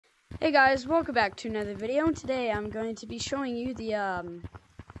Hey guys, welcome back to another video. And today I'm going to be showing you the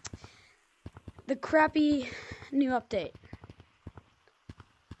crappy new update.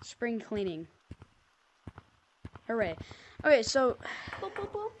 Spring cleaning. Hooray. Okay, so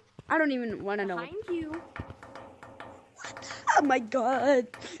I don't even want to know. Behind you. What? Oh my god.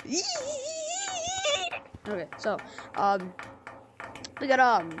 Okay, so we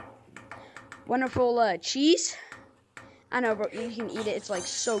got wonderful cheese. I know, bro. You can eat it. It's like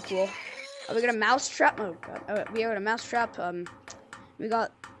so cool. We got a mouse trap. Oh god. We got a mouse trap. We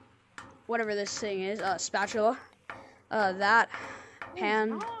got whatever this thing is. Spatula. That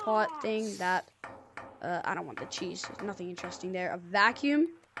pan pot thing. That. I don't want the cheese. There's nothing interesting there. A vacuum.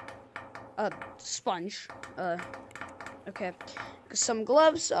 A sponge. Okay. Some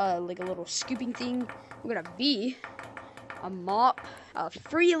gloves. Like a little scooping thing. We got a bee. A mop. A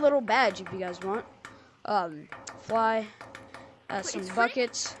free little badge if you guys want. Fly. Some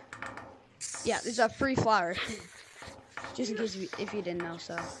buckets. Yeah, there's a free flower. Just in case if you didn't know,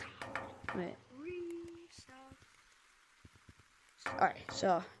 so. Wait. Alright,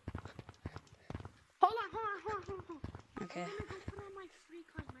 so. Hold on. Okay. I'm gonna go put on my free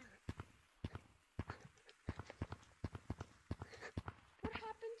cosmetic. What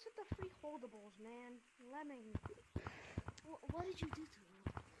happened to the free holdables, man? Lemming. What did you do to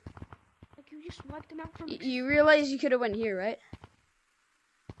them? Like, you just wiped them out from... You realize you could have went here, right?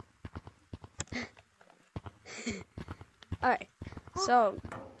 Alright, so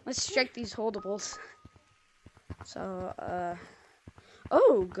let's check these holdables. So,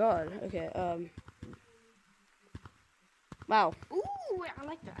 oh god, okay, wow. Ooh, I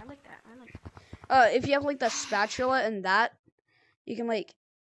like that. If you have like the spatula and that, you can like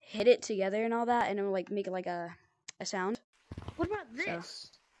hit it together and all that, and it will like make it like a sound. What about this?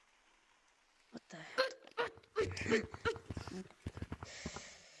 So, what the?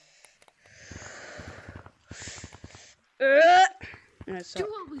 So, Do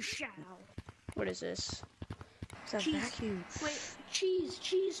what we shall. what is this? It's a Cheese. vacuum. Wait,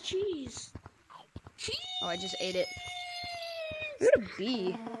 cheese. Oh, I just ate it. Look at a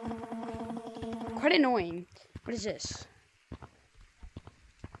bee. Quite annoying. What is this?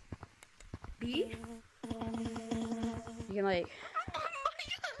 Bee? You can like...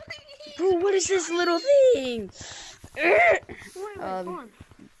 Bro, what is this little thing? I'm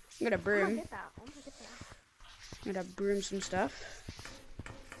gonna broom. I'm gonna broom some stuff.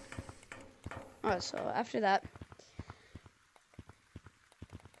 Oh, so after that...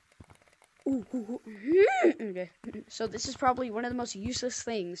 Ooh. Okay. So this is probably one of the most useless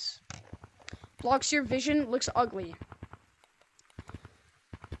things. Blocks your vision, looks ugly.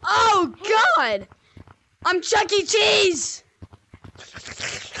 Oh god! I'm Chuck E. Cheese!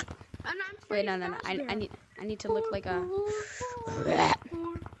 Wait, no. I need to look like a...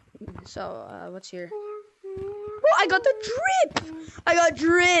 So, what's here? Oh, I got the drip! I got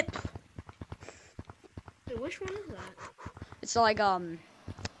drip! Wait, which one is that? It's like,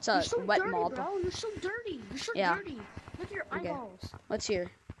 it's a so wet dirty, mob. Bro. You're so dirty. Yeah. Dirty. Look at your eyeballs. What's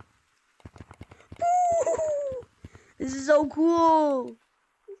here? This is so cool.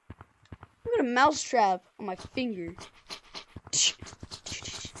 Look at a mouse trap on my finger.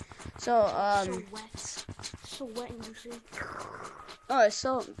 So, So wet. So wet and juicy. Alright,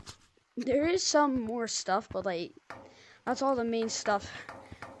 so there is some more stuff, but like that's all the main stuff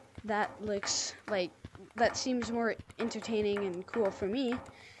that looks like that seems more entertaining and cool for me.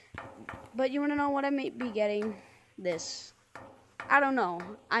 But you wanna know what I may be getting? This. I don't know.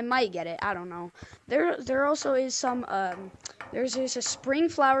 I might get it. I don't know. There also is some there's a spring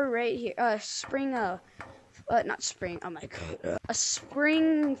flower right here. Not spring. Oh my god. A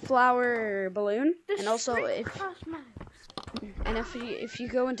spring flower balloon. And also if you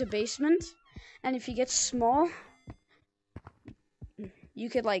go into basement and if you get small, you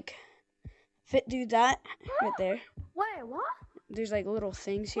could like do that right there. Wait, what? There's like little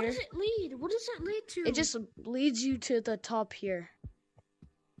things here. What does it lead? What does it lead to? It just leads you to the top here.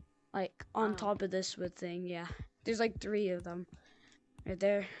 Like on top of this wood thing, yeah. There's like 3 of them. Right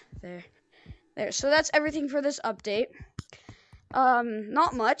there. So that's everything for this update.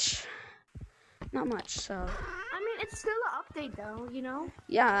 Not much, so. I mean, it's still an update though, you know?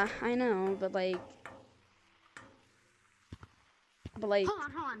 Yeah, I know, but like. Hold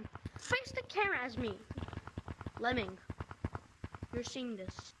on. Face the camera as me. Lemming. You're seeing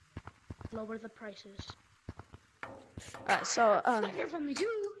this. Lower the prices. So, Hear from me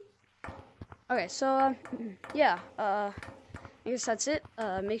too. okay, so, yeah, I guess that's it.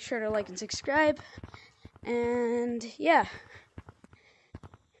 Make sure to like and subscribe, and yeah.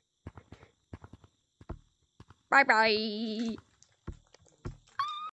 Bye-bye.